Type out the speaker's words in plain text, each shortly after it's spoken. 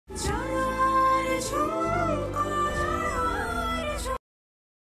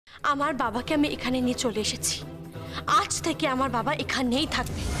আমার বাবাকে আমি এখানে নিয়ে চলে এসেছি। আজ থেকে আমার বাবা এখানেই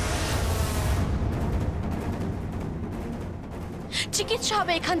থাকবে। চিকিৎসা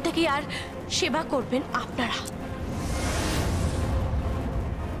হবে এখান থেকে, আর সেবা করবেন আপনারা।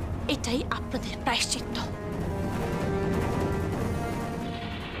 এটাই আপনাদের প্রায়শ্চিত্ত।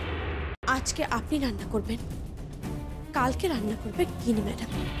 আজকে আপনি রান্না করবেন, কালকে রান্না করবে গিনি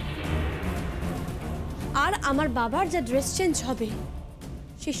ম্যাডাম। আর আমার বাবার যা ড্রেস চেঞ্জ হবে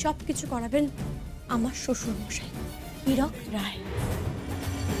সে সব কিছু করাবেন আমার শ্বশুর মশাই হীরক রায়।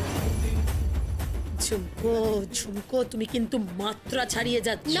 ঝুমকো ঝুমকো, তুমি কিন্তু মাত্রা ছাড়িয়ে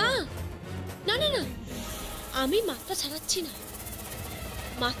যাচ্ছ। না না না না, আমি মাত্রা ছাড়াচ্ছি না,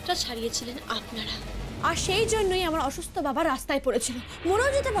 মাত্রা ছাড়িয়েছিলেন আপনারা। আর সেই জন্যই আমার অসুস্থ বাবা রাস্তায় পড়েছিল,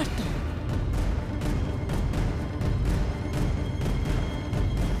 মরেও যেতে পারত।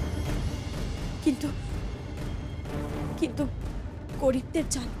 কিন্তু কিন্তু গরিবদের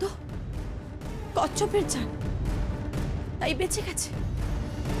জান তো কচ্ছপের জান, তাই বেঁচে গেছে।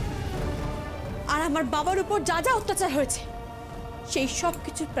 আর আমার বাবার উপর যা যা অত্যাচার হয়েছে সেই সব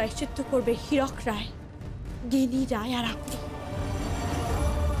কিছুর প্রায়শ্চিত্ত করবে হীরক রায়, গিনি রায় আর আপনি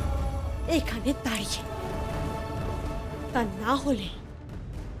এখানে দাঁড়িয়ে। তা না হলে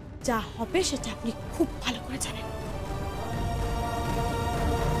যা হবে সেটা আপনি খুব ভালো করে জানেন।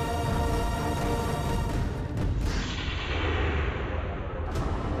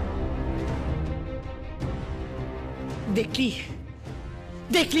 দেখলি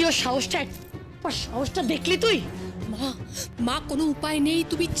দেখলি ও সাহসটা, সাহসটা দেখলি তুই? মা মা কোনো উপায় নেই,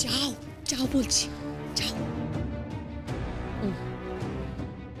 তুমি যাও যাও বলছি, যাও।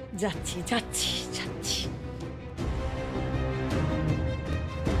 যাচ্ছি যাচ্ছি যাচ্ছি।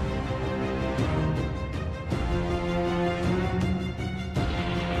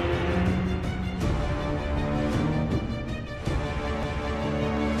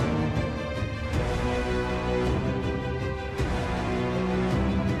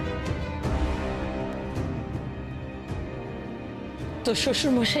 তোর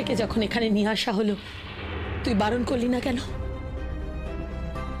শ্বশুর মশাইকে যখন এখানে নিয়ে আসা হলো তুই বারণ করলি না কেন?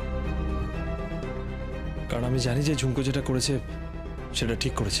 কারণ আমি জানি যে ঝুমকো যেটা করেছে সেটা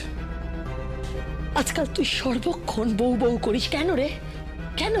ঠিক করেছে। আজকাল তুই সর্বক্ষণ বউ বউ করিস কেন রে?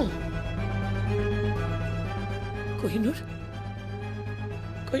 কেন? কোহিনূর,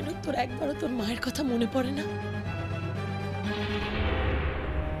 কোহিনূর, তোর একবারও তোর মায়ের কথা মনে পড়ে না?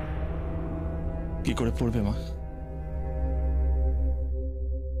 কি করে পড়বে মা?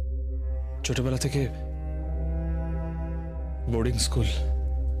 ছোটবেলা থেকে বোর্ডিং স্কুল,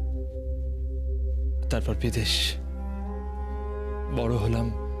 তারপর বিদেশ, বড় হলাম,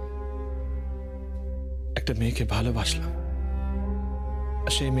 একটা মেয়েকে ভালোবাসলাম।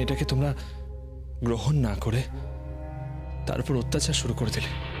 সেই মেয়েটাকে তোমরা গ্রহণ না করে তার উপর অত্যাচার শুরু করে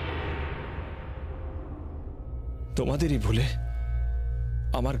দিলে। তোমাদেরই ভুলে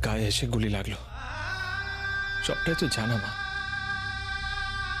আমার গায়ে এসে গুলি লাগলো। সবটাই তো জানা মা।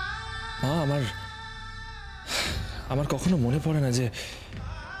 মা, আমার কখনো মনে পড়ে না যে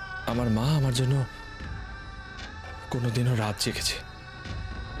আমার মা আমার জন্য কোনোদিনও রাত জেগেছে।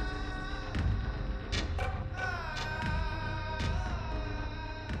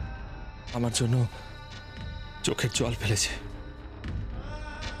 আমার জন্য চোখের জল ফেলেছে।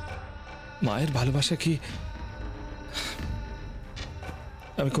 মায়ের ভালোবাসা কি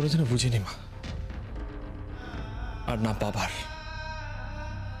আমি কোনোদিনও বুঝিনি মা, আর না বাবার।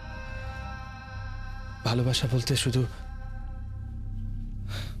 ভালোবাসা বলতে শুধু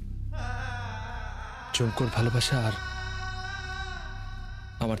ঝুমকোর ভালোবাসা আর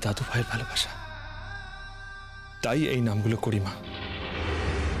আমার দাদু ভাইয়ের ভালোবাসা, তাই এই নামগুলো করি মা।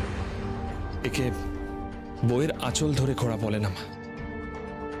 একে বইয়ের আঁচল ধরে খোঁড়া বলে না মা।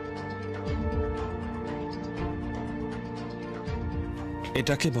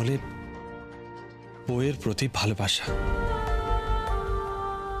 এটাকে বলে বইয়ের প্রতি ভালোবাসা।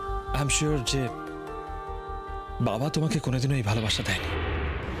 আই এম শিওর যে বাবা তোমাকে কোনোদিনও এই ভালোবাসা দেয়নি।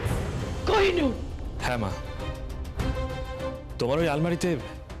 কোহিনূর। হ্যাঁ মা, তোমার ওই আলমারিতে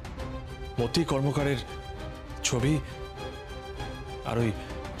মতি কর্মকারের ছবি আর ওই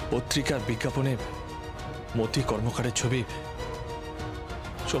পত্রিকার বিজ্ঞাপনে মতি কর্মকারের ছবি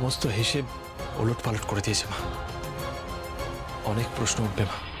সমস্ত হিসেব ওলটপালট করে দিয়েছে মা। অনেক প্রশ্ন উঠবে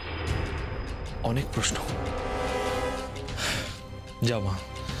মা, অনেক প্রশ্ন। যাও মা,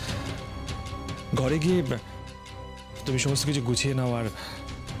 ঘরে গিয়ে তুমি সমস্ত কিছু গুছিয়ে নাও, আর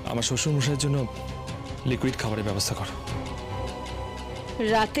আমার শ্বশুর মশাইয়ের জন্য লিকুইড খাবারের ব্যবস্থা করো।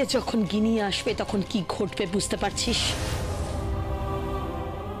 রাতে যখন গিনি আসবে তখন কি ঘটবে বুঝতে পারছিস?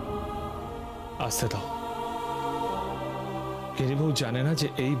 আসতে দাও, গিরিবউ জানে না যে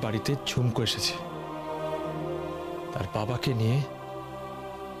এই বাড়িতে ঝুমকো এসেছে। তার বাবাকে নিয়ে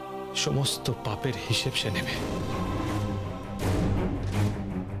সমস্ত পাপের হিসেব সে নেবে।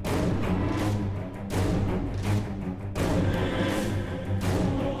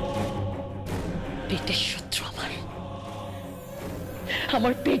 পেটের শত্রু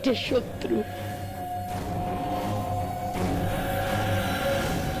আমার পেটের শত্রু।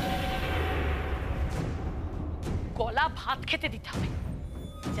 গলা ভাত খেতে দিতে হবে।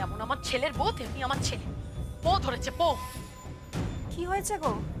 যেমন আমার ছেলের বউ তেমনি আমার ছেলে। বউ ধরেছে বউ। কি হয়েছে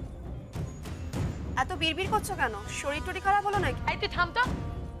গো, এত বিড়বিড় করছো কেন? শরীর টরি খারাপ হলো নাকি? এই তুই থাম তো,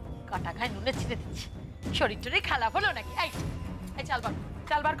 কাটা ঘায়ে নুনে ছিঁড়ে দিচ্ছে। শরীর টরীর খারাপ হলো নাকি? এই চাল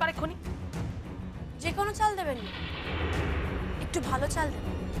বার করে খুনি। যে কোনো চাল দেবেন না, একটু ভালো চাল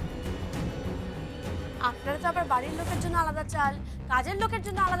দেবেন। আপনারা তো আবার বাড়ির লোকের জন্য আলাদা চাল, কাজের লোকের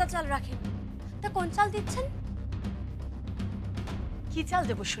জন্য আলাদা চাল রাখেন। তা কোন চাল দিচ্ছেন? কি চাল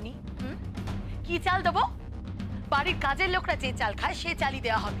দেবো শুনি? কি চাল দেবো? বাড়ির কাজের লোকরা যে চাল খায় সে চালই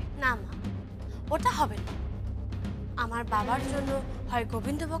দেওয়া হবে। না মা, ওটা হবে না। আমার বাবার জন্য হয়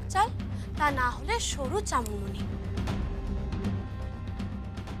গোবিন্দভোগ চাল, তা না হলে সরু চামুমনি।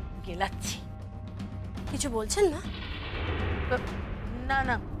 গেলাচ্ছি। কিছু বলছেন না? না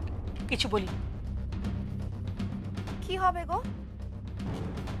না, কিছু বলি। কি হবে গো?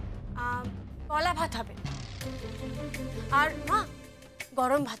 কলা ভাত হবে। আর মা,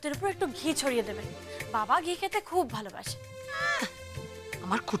 গরম ভাতের উপর একটু ঘি ছড়িয়ে দেবেন। বাবা ঘি খেতে খুব ভালোবাসে।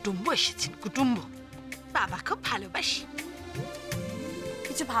 আমার কুটুম্ব এসেছেন, কুটুম্ব। বাবা খুব ভালোবাসি।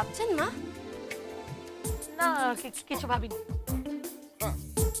 কিছু ভাবছেন মা? না, কিছু ভাবিনি।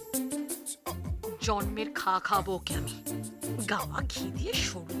 জন্মের খাবো ওকে আমি। গাওয়া ঘি দিয়ে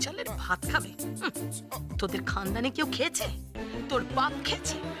সরু চালের ভাত খাবে? তোদের খানদানে কেউ খেয়েছে? তোর বাপ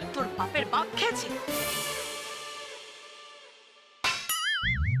খেয়েছে? তোর বাপের বাপ খেয়েছে?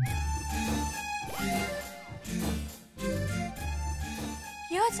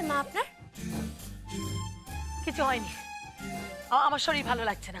 কি হয়েছে মা আপনার? কিছু হয়নি। আমার শরীর ভালো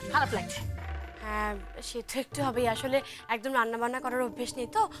লাগছে না, খারাপ লাগছে। হ্যাঁ, সে তো একটু হবেই। আসলে একদম রান্না বান্না করার অভ্যেস নেই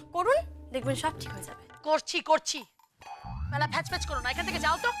তো। করুন, দেখবেন সব ঠিক হয়ে যাবে। করছি। মেলা ফ্যাচ করো না, এখান থেকে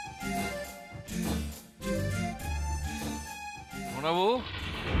যাও তো। সোনাবু,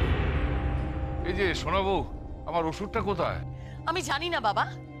 এই যে সোনাবু, আমার ওষুধটা কোথায়? আমি জানি না বাবা,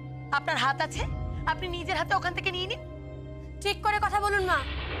 আপনার হাত আছে, আপনি নিজের হাতে ওখান থেকে নিয়ে নিন। ঠিক করে কথা বলুন মা।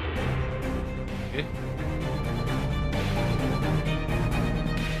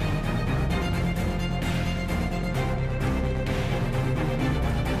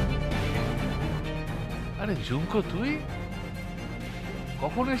 আরে ঝুমকো, তুই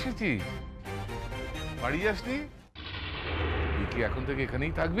কখন এসেছিস? বাড়ি যাসনি? তুই কি এখন থেকে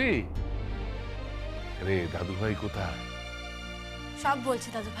এখানেই থাকবি? আরে দাদু ভাই কোথায়? সব বলছি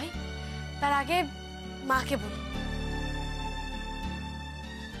দাদু ভাই, তার আগে মাকে বলি।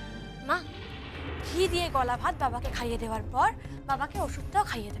 মা, ঘি দিয়ে গলা ভাত বাবাকে খাইয়ে দেওয়ার পর বাবাকে ওষুধটাও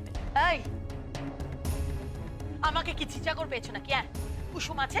খাইয়ে দেবেন। এই, আমাকে কি চিচাকর পেয়েছো নাকি?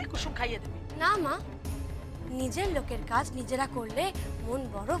 কুসুম আছে, কুসুম খাইয়ে দেবে। না মা, নিজের লোকের কাজ নিজেরা করলে মন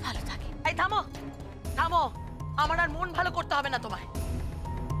বড় ভালো থাকে। এই থামো, আমার আর মন ভালো করতে হবে না তোমায়।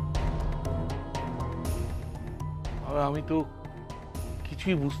 আমি তো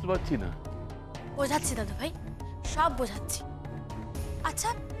কিছুই বুঝতে পারছি না। বোঝাচ্ছি দাদু ভাই, সব বোঝাচ্ছি। আচ্ছা,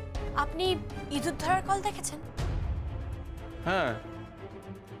 আপনি ইঁদুর ধরার কল দেখেছেন? হ্যাঁ,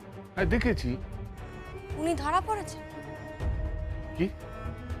 দেখেছি। উনি ধরা পড়েছেন। কি?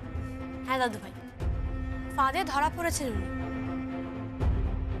 হ্যাঁ দাদু ভাই, ফাঁদে ধরা পড়েছেন উনি।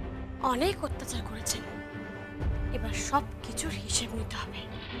 অনেক অত্যাচার করেছেন। এবার সব কিছুর হিসেব নিতে হবে।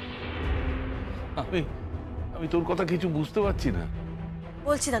 আমি তোর কথা কিছু বুঝতে পারছি না।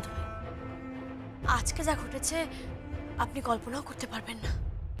 বলছি দাদু ভাই, আজকে যা ঘটেছে আপনি কল্পনাও করতে পারবেন না।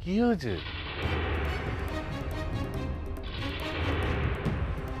 কি হয়েছে?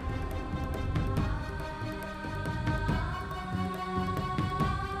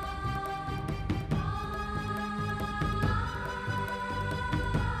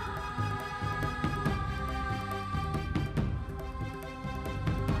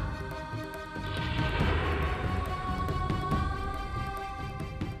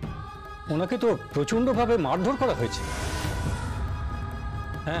 ওনাকে তো প্রচণ্ডভাবে মারধর করা হয়েছে।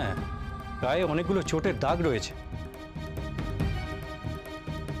 হ্যাঁ, গায়ে অনেকগুলো চোটের দাগ রয়েছে।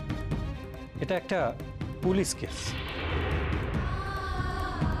 এটা একটা পুলিশ কেস।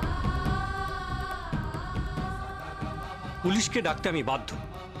 পুলিশকে ডাকতে আমি বাধ্য,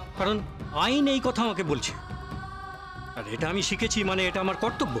 কারণ আইন এই কথা আমাকে বলছে। আর এটা আমি শিখেছি, মানে এটা আমার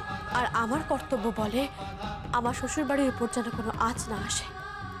কর্তব্য। আর আমার কর্তব্য বলে আমার শ্বশুর বাড়ির উপর যেন কোনো আঁচ না আসে।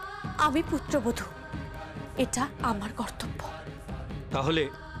 আমি পুত্রবধূ, এটা আমার কর্তব্য। তাহলে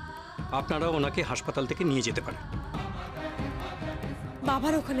আপনারা ওনাকে হাসপাতাল থেকে নিয়ে যেতে পারেন।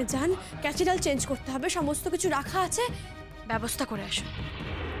 বাবার ওখানে যান, ক্যাথিড্রাল চেঞ্জ করতে হবে, সমস্ত কিছু রাখা আছে, ব্যবস্থা করে আসুন।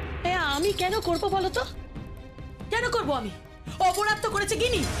 আমি কেন করব বলো তো? কেন করব আমি? অপরাধ তো করেছে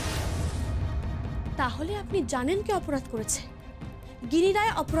গিনি। তাহলে আপনি জানেন কে অপরাধ করেছে? গিনি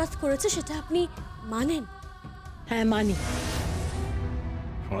রায় অপরাধ করেছে, সেটা আপনি মানেন? হ্যাঁ মানি।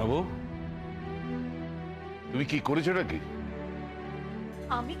 শোনাবো, তুমি কি করেছো নাকি?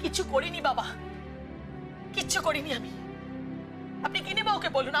 আমি কিছু করিনি বাবা, কিচ্ছু করিনি আমি। আপনি গিনি বাবুকে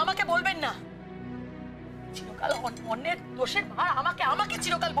বলুন, আমাকে বলবেন না। চিরকাল অন্যের দোষের ভার আমাকে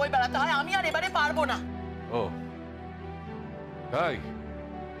চিরকাল বই বেড়াতে হয়, আমি আর এবারে পারবো না। ও তাই?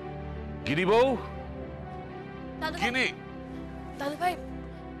 গিনি বউ, গিনি। দাদু ভাই,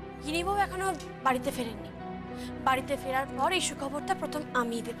 গিনি বউ এখনো বাড়িতে ফেরেননি। বাড়িতে ফেরার পর এই সুখবরটা প্রথম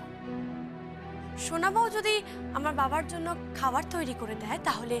আমি দেব। সোনা বউ যদি আমার বাবার জন্য খাবার তৈরি করে দেয়,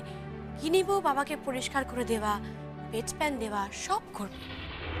 তাহলে গিনি বউ বাবাকে পরিষ্কার করে দেওয়া, বেড প্যান দেওয়া সব করবে।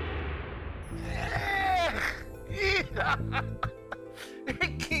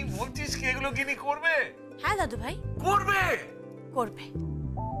 কি বলছিস কি, এগুলো গিনি করবে? হ্যাঁ দাদু ভাই, করবে করবে,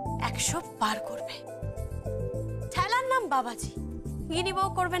 100 বার করবে। ঠেলার নাম বাবাজি, গিনি বউ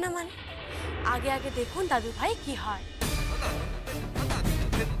করবে না মানে? আগে আগে দেখুন দাদু ভাই কি হয়।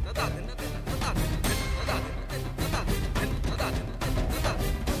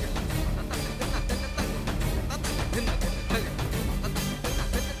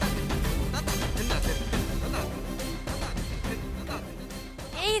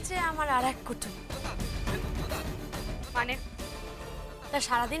 এই যে আমার আর এক কুটুম, মানে তা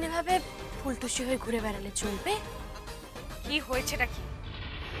সারাদিন এভাবে ফুলটুসি হয়ে ঘুরে বেড়ালে চলবে? কি হয়েছেটা কি?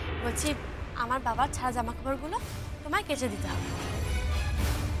 বলছি, আমার বাবার ছাড়া জামা কাপড়গুলো তোমায় কেচে দিতে হবে।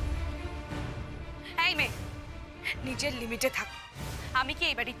 এই মেয়ে, নিজের লিমিটে থাকো। আমি কি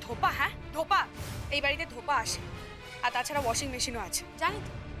এই বাড়ির ধোপা? হ্যাঁ ধোপা, এই বাড়িতে ধোপা আসে। আর তাছাড়া ওয়াশিং মেশিনও আছে। জানি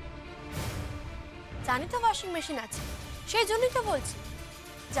তো, জানি তো ওয়াশিং মেশিন আছে, সেই জন্যই তো বলছি।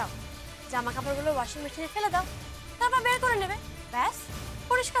 যাও, জামা কাপড়গুলো ওয়াশিং মেশিনে ফেলে দাও, তারপর বের করে নেবে, ব্যাস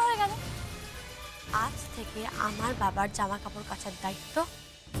পরিষ্কার হয়ে গেল। আজ থেকে আমার বাবার জামা কাপড় কাচার দায়িত্ব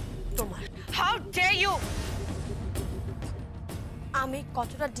তোমার। How dare you! আমি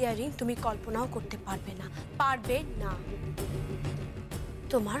কতটা ডিয়ারিং তুমি কল্পনাও করতে পারবে না, পারবে না।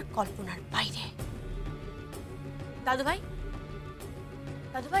 তোমার কল্পনার বাইরে। দাদু ভাই,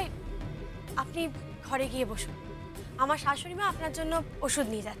 দাদু ভাই, আপনি ঘরে গিয়ে বসুন। আমার শাশুড়ি মা আপনার জন্য ওষুধ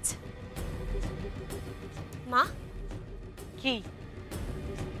নিয়ে যাচ্ছে। মা, কি?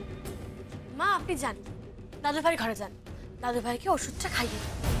 মা আপনি যান, দাদু ভাই ঘরে যান, দাদু ভাইকে ওষুধটা খাইয়ে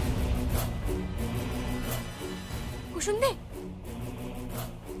দিন। কুসুম দে।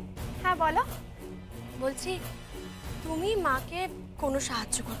 হ্যাঁ বলো। বলছি, তুমি মাকে কোনো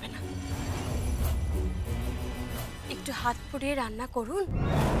সাহায্য করবে না, একটু হাত পুড়িয়ে রান্না করুন।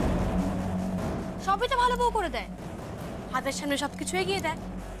 সবই তো ভালো বউ করে দেয়, হাতের সামনে সবকিছু এগিয়ে দেয়।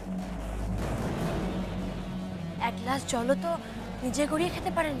 এক গ্লাস জলও তো নিজে গড়িয়ে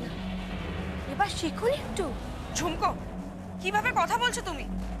খেতে পারেন না, এবার শিখুন একটু। ঝুমকো, কিভাবে কথা বলছো তুমি?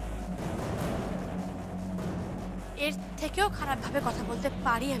 এর থেকেও খারাপভাবে কথা বলতে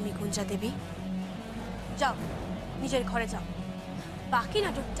পারি আমি গুঞ্জা দেবী। যাও, নিজের ঘরে যাও, বাকি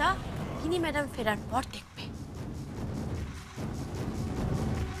নাটকটা গিনি ম্যাডাম ফেরার পর দেখবে।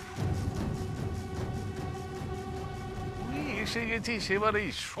 তুই এসে গেছিস, এবারে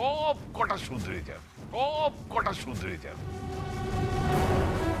সব কটা শুধরে যাবে, সব কটা শুধরে যাবে।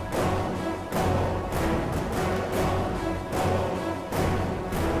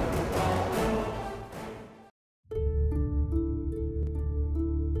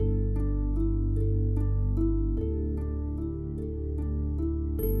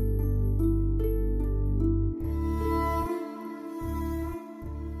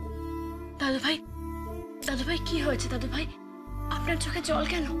 দাদু ভাই, দাদু ভাই কি হয়েছে? দাদু ভাই, আপনার চোখে জল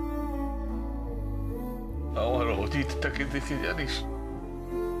কেন? আমার অজিতটাকে দেখে জানিস,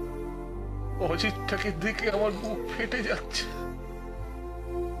 অজিতটাকে দেখে আমার বুক ফেটে যাচ্ছে,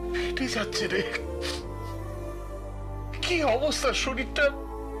 ফেটে যাচ্ছে রে। কি অবস্থা,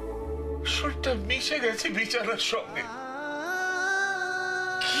 শরীরটা মিশে গেছে বিচারার সঙ্গে।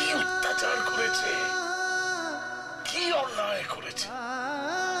 কি অত্যাচার করেছে, কি অন্যায় করেছে।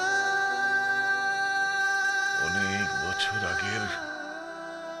 অনেক বছর আগের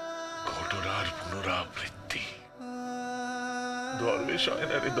ঘটনার পুনরাবৃত্তি। ধর্মে সয়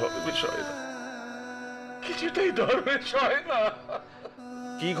না রে, ধর্মে সয় না, কিছুতেই ধর্মে সয় না।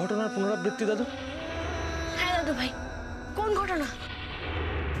 কি ঘটনার পুনরাবৃত্তি দাদু? হ্যাঁ দাদু ভাই, কোন ঘটনা?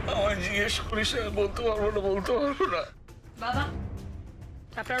 আমার জিজ্ঞেস করিস, বলতে পারবো না। বাবা,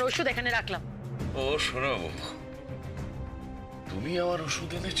 আপনার ওষুধ এখানে রাখলাম। ও শোনাবো, তুমি আমার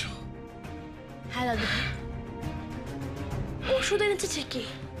ওষুধ এনেছো? হ্যাঁ দাদু ভাই, ওষুধ এনেছে ঠিকই,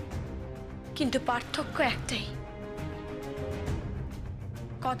 কিন্তু পার্থক্য একটাই,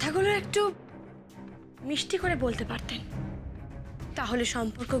 কথাগুলো একটু মিষ্টি করে বলতে পারতেন, তাহলে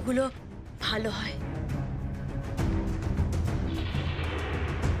সম্পর্কগুলো ভালো হয়।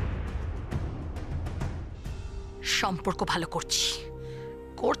 সম্পর্ক ভালো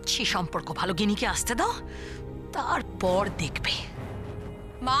করছি সম্পর্ক ভালো। গিনিকে আসতে দাও, তারপর দেখবে।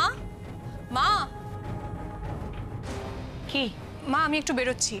 মা, মা, কি মা, আমি একটু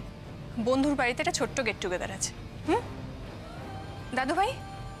বেরোচ্ছি, বন্ধুর বাড়িতে একটা ছোট্ট গেট টুগেদার আছে। দাদু ভাই,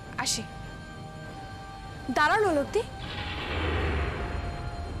 আসি। দাঁড়ানো লোকদি,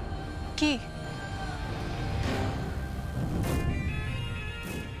 কি?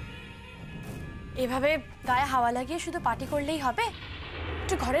 এভাবে গায়ে হাওয়া লাগিয়ে শুধু পার্টি করলেই হবে?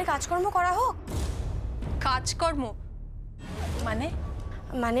 একটু ঘরের কাজকর্ম করা হোক। কাজকর্ম মানে?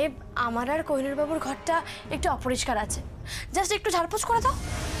 মানে আমার আর কোহিনুর বাবুর ঘরটা একটু অপরিষ্কার আছে, জাস্ট একটু ঝাড়পোছ করে দাও।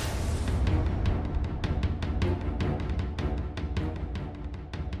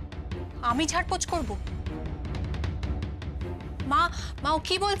 আমি ঝাড়পোছ করব? মা, মা, ও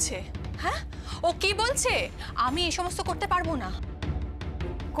কি বলছে? হ্যাঁ, ও কি বলছে? আমি এই সমস্ত করতে পারবো না।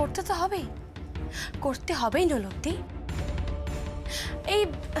 করতে তো হবেই, করতে হবেই নলকদি। এই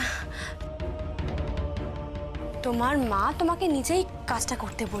তোমার মা তোমাকে নিজেই কাজটা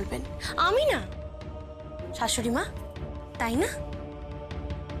করতে বলবেন, আমি না। শাশুড়ি মা, তাই না?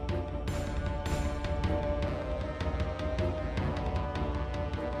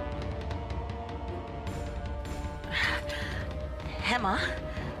 হ্যাঁ মা,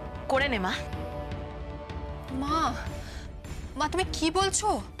 করে নে মা। মা, মা, তুমি কি বলছো?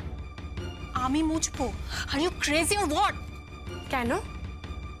 আমি মুছবো? Are you crazy or what? কেন,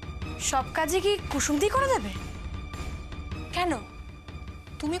 সব কাজে কি কুসুমদি করে দেবে? কেন,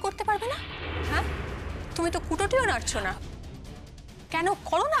 তুমি করতে পারবে না? হ্যাঁ, তুমি তো কুটোটিও নাড়ছো না। কেন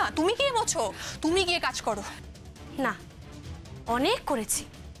করো না, তুমি গিয়ে মোছো, তুমি গিয়ে কাজ করো। না, অনেক করেছি,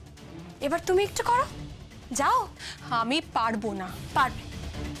 এবার তুমি একটু করো, যাও। আমি পারবো না। পারবে,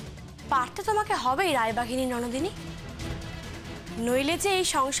 পারতে তোমাকে হবেই রায়বাঘিনী ননদিনী, নইলে যে এই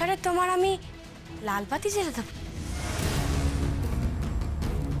সংসারে তোমার আমি লালবাতি জ্বেলে দেব।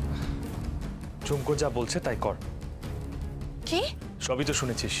 ঝুমকো যা বলছে তাই কর। কি? সবই তো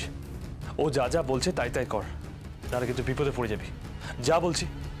শুনেছিস, ও যা যা বলছে তাই তাই কর, তাহলে কিন্তু বিপদে পড়ে যাবি। যা বলছি,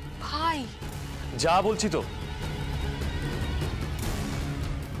 ভাই, যা বলছি তো।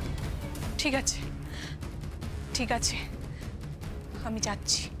 ঠিক আছে, ঠিক আছে, আমি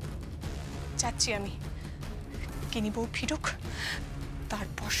যাচ্ছি, যাচ্ছি আমি। গিনি বউ ফিরুক,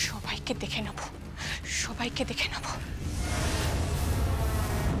 তারপর সবাইকে দেখে নেব, সবাইকে দেখে নেব।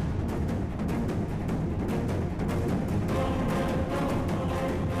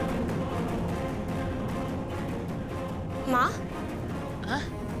 মা,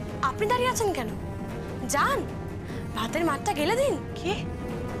 আপনি দাঁড়িয়ে আছেন কেন? যান, ভাতের মারটা গেলে দিন। কি?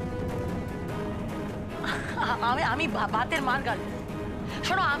 আমি ভাতের মার গাল?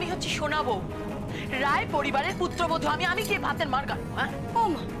 শোনো, আমি হচ্ছে সোনা বউ, রায় পরিবারের পুত্রবধূ। আমি কি ভাতের মার গাল? হ্যাঁ, ও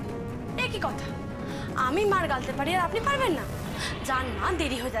মা, এ কি কথা? আমি মার গালতে পারি আর আপনি পারবেন না? যান মা,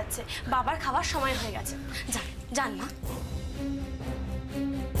 দেরি হয়ে যাচ্ছে, বাবার খাবার সময় হয়ে গেছে। যান, যান মা।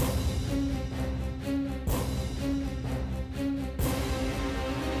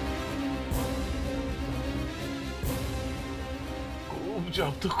 খুব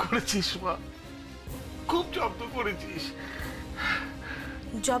জব্দ করেছিস মা, খুব জব্দ করেছিস।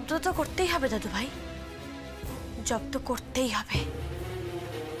 জব্দ তো করতেই হবে দাদু ভাই, জব্দ করতেই হবে।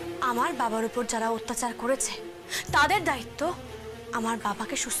 আমার বাবার উপর যারা অত্যাচার করেছে তাদের দায়িত্ব আমার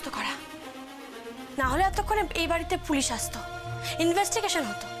বাবাকে সুস্থ করা, না হলে এতক্ষণে এই বাড়িতে পুলিশ আসতো, ইনভেস্টিগেশন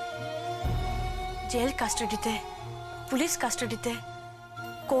হতো, জেল কাস্টাডিতে, পুলিশ কাস্টাডিতে,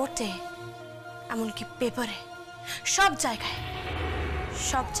 কোর্টে, এমনকি পেপারে, সব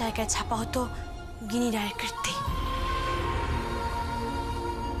জায়গায় ছাপা হতো গিনি রায়ের কীর্তি।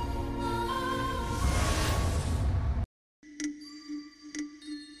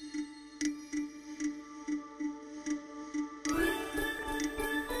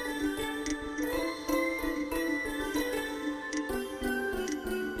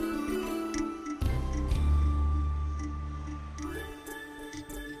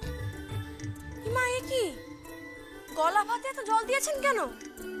 গলা ভাতে এত জল দিয়েছেন কেন?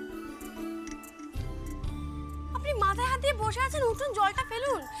 আপনি মাথায় হাত দিয়ে বসে আছেন, উঠুন, জলটা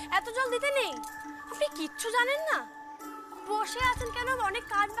ফেলুন, এত জল দিতে নেই। আপনি কিচ্ছু জানেন না? বসে আছেন কেন? অনেক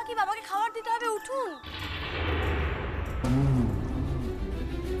কাজ বাকি, বাবাকে খাবার দিতে হবে, উঠুন।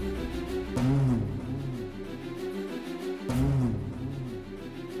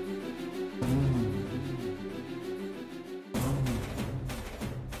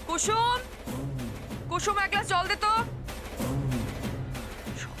 কুসুম, কুসুম এক গ্লাস জল দে তো।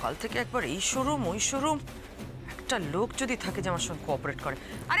 সকাল থেকে একবার এই শোরুম ওই শোরুম, একটা লোক যদি থাকে যে আমার সঙ্গে কোঅপারেট করে।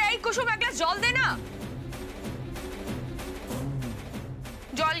 আরে এই কুসুম এক গ্লাস জল দে না।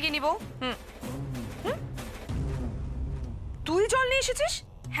 জল গিয়ে নিব। তুই জল নিয়ে এসেছিস?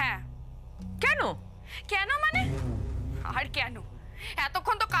 হ্যাঁ। কেন? কেন মানে? আর কেন,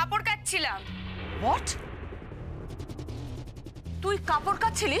 এতক্ষণ তো কাপড় কাচ্ছিলাম। হোয়াট? তুই কাপড়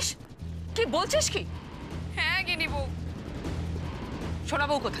কাচ্ছিলিস? কি বলছিস কি? হ্যাঁ গিনি বউ। সোনা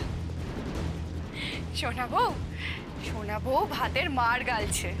বউ কোথায়? সোনা বউ ভাতের মার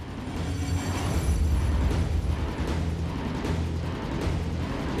গালছে।